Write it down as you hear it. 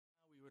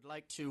would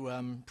like to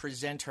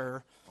present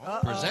her.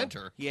 Present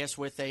her? Yes,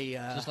 with a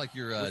just like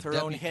your with her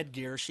own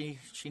headgear. She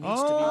needs to be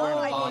wearing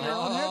a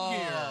bonnet.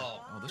 Headgear.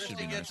 Oh, this should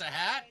be nice. Gets a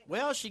hat.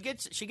 Well, she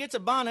gets a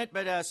bonnet,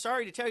 but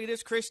sorry to tell you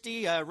this,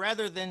 Kristi.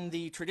 Rather than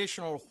the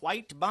traditional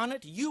white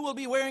bonnet, you will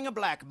be wearing a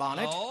black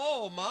bonnet.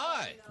 Oh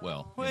my!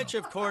 Well, which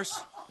of course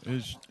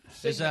is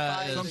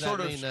some sort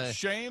of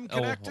shame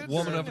connected? A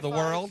woman of the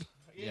world.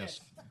 Yes.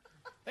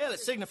 Well, it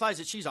signifies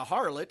that she's a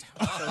harlot.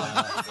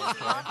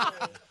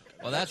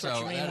 Well, that's what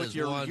you mean with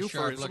your one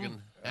euphemism.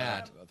 sharp-looking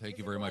hat. Thank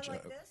you very much.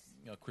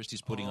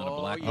 Kristi's putting on a Oh,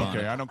 black yeah. bonnet.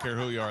 Okay, I don't care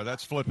who you are.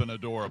 That's flipping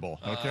adorable,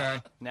 okay?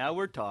 Now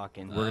we're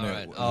talking. We're gonna.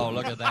 Right. Oh,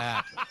 look at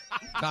that.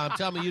 Tom,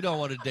 tell me you don't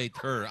want to date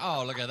her.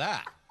 Oh, look at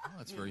that. Oh,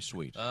 that's very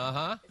sweet.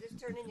 Uh-huh. Is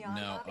this turning you on?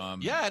 Now,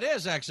 Yeah, it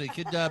is, actually.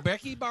 Could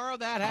Becky borrow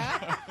that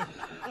hat?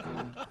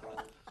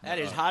 that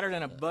is hotter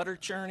than a butter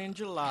churn in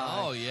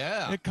July. Oh,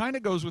 yeah. It kind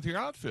of goes with your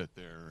outfit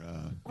there.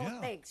 Oh,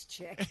 yeah. thanks,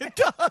 chick. It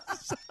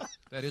does.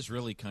 that is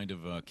really kind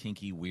of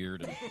kinky,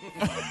 weird. And,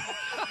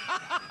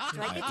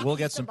 Do I get to we'll keep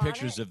get the some bonnet?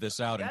 pictures of this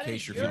out in That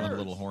case is you're feeling a yours.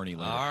 little horny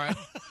later. All right.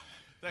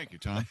 Thank you,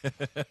 Tom.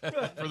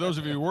 For those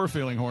of you who were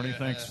feeling horny,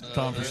 thanks,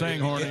 Tom, for saying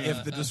horny.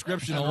 If the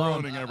description and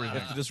alone, ruining everything.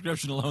 if the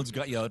description alone's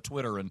got you a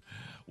Twitter, and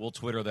we'll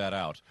Twitter that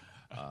out.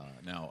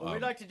 Now, Well,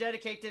 we'd like to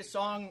dedicate this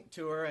song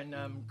to her, and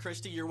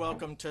Kristi, you're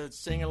welcome to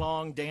sing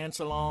along, dance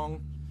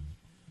along.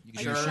 you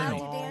Are can you churn.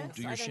 allowed to dance?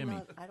 Do your I don't shimmy.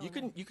 know. I don't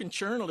You know. can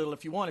churn a little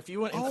if you want.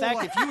 In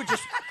fact, if you would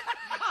just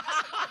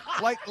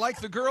like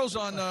the girls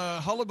on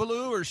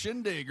Hullabaloo or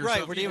Shindig or right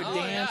something. where they would Oh,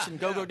 dance yeah, and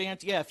go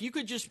dance. Yeah, if you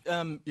could just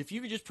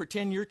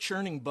pretend you're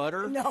churning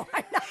butter. No,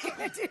 I'm not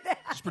going to do that.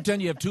 Just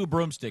pretend you have two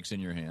broomsticks in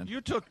your hand.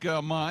 You took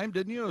mime,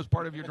 didn't you, as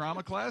part of your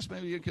drama class?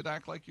 Maybe you could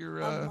act like you're...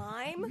 A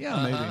mime?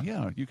 Yeah, maybe.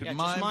 Yeah, you could Yeah, just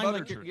mime mime butter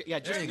like churn. yeah,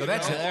 just There you go.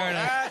 That's it. There it is.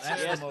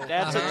 Yes,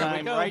 that's a There we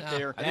time go. right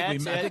there. I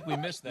That's think we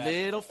missed that.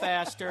 Little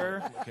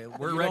faster. Okay,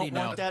 we're You ready don't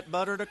now. want that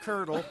butter to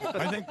curdle.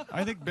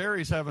 I think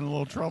Barry's having a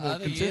little trouble I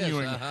think he is,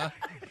 continuing.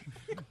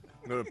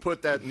 I'm going to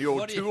put that in the old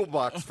What do you-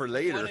 toolbox for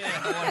later.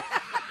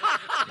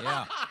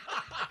 Yeah.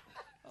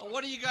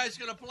 What are you guys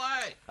going to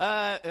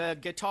play?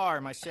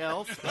 Guitar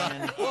myself.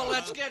 And Well,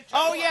 let's get to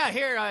oh it. yeah,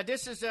 here.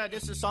 This is a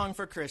song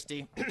for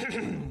Kristi.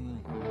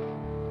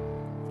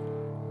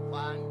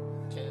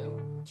 1,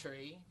 2,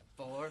 3,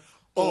 4.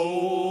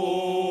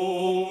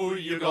 Oh,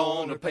 you're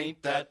gonna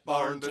paint that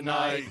barn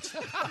tonight.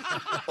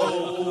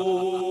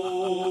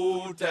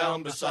 Oh,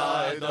 down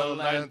beside the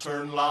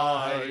lantern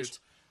light.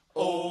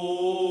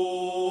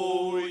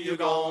 Oh, you're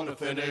gonna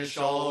finish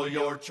all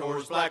your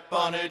chores, black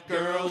bonnet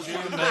girls. You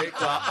make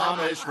the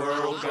Amish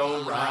world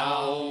go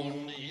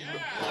round.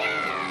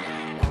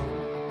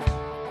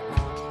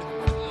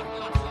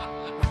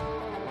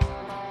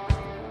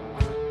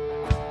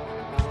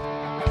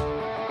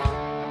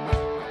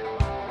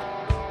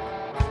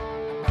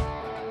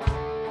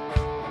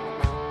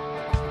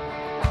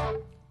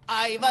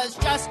 I was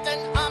just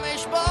an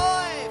Amish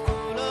boy,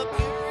 full of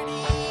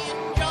purity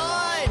and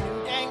joy.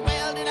 Knew dang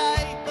well that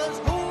I was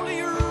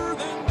holier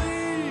than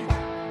thee.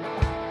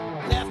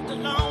 Left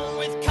alone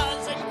with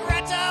cousin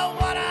Greta,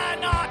 what a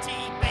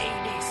naughty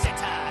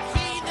babysitter.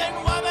 Heathen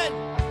woman,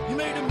 you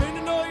made a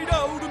Mennonite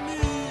out of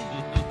me.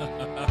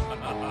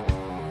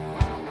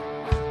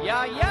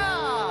 Yeah,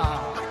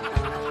 yeah.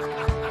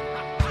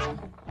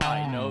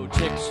 I know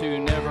chicks who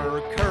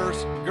never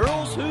curse,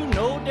 girls who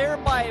know their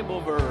Bible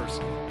verse.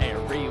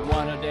 Every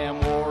one of them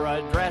wore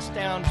a dress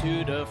down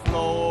to the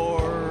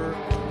floor.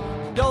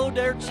 Though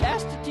their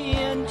chastity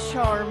and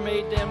charm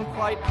made them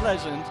quite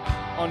pleasant,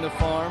 on the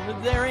farm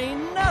there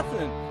ain't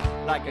nothing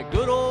like a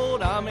good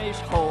old Amish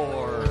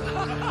whore.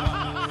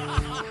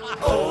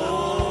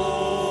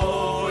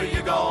 Oh,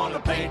 you're gonna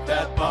paint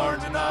that barn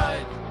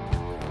tonight.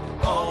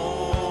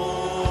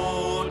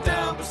 Oh,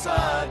 down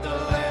beside the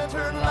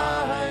lantern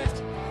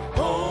light.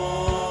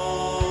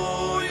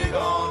 Oh, you're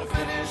gonna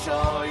finish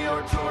all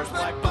your chores,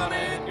 black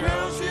bonnet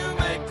girls. You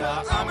make the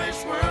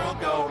Amish world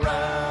go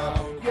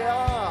round.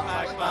 Yeah,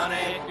 black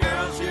bonnet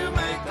girls, you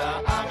make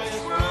the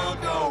Amish world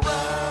go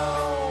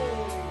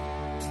round.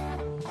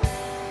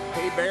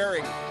 Hey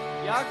Barry,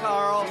 Yeah,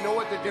 Carl. you know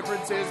what the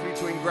difference is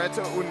between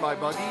Greta and my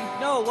buggy?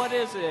 No, what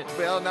is it?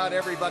 Well, not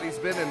everybody's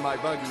been in my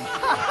buggy.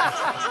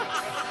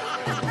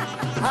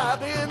 I've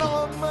been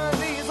on my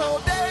knees all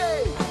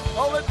day.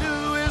 All I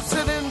do is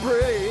sit and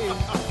pray.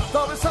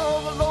 Thought I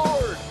saw the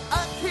Lord.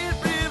 I can't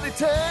really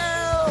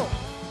tell.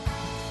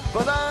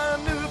 But I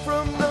knew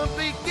from the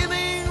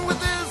beginning with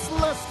this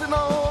lust and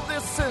all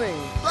this sinning,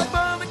 like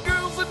bonnet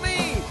girls and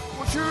me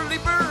will surely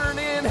burn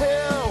in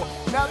hell.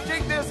 Now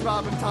take this,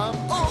 Robin Tom.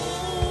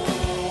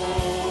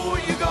 Oh,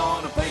 you're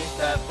gonna paint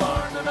that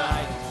barn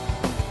tonight.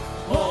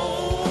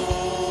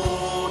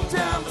 Oh,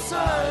 down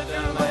beside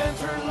the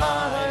lantern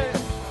light.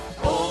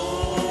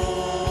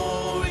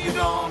 Oh,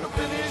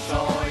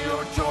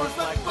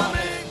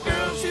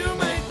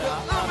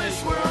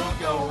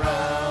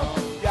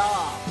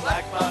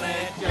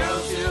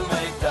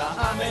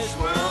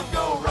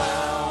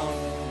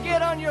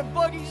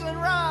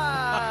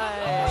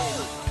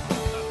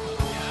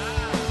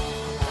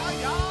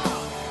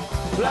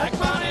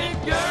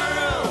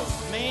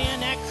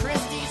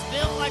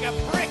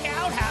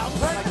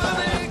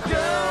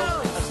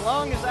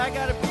 long as I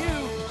got a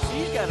view,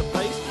 she's got a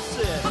place to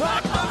sit.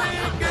 Black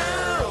Bonnet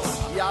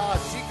girls. Yeah,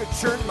 she could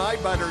churn my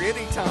butter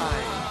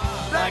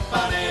anytime. Black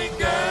Bonnet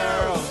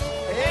girls.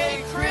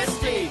 Hey,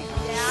 Kristi,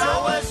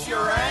 show us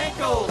your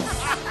ankles.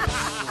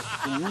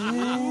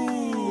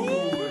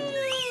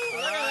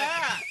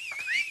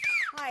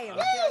 Hi,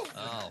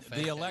 Oh,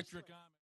 The Electric Amish.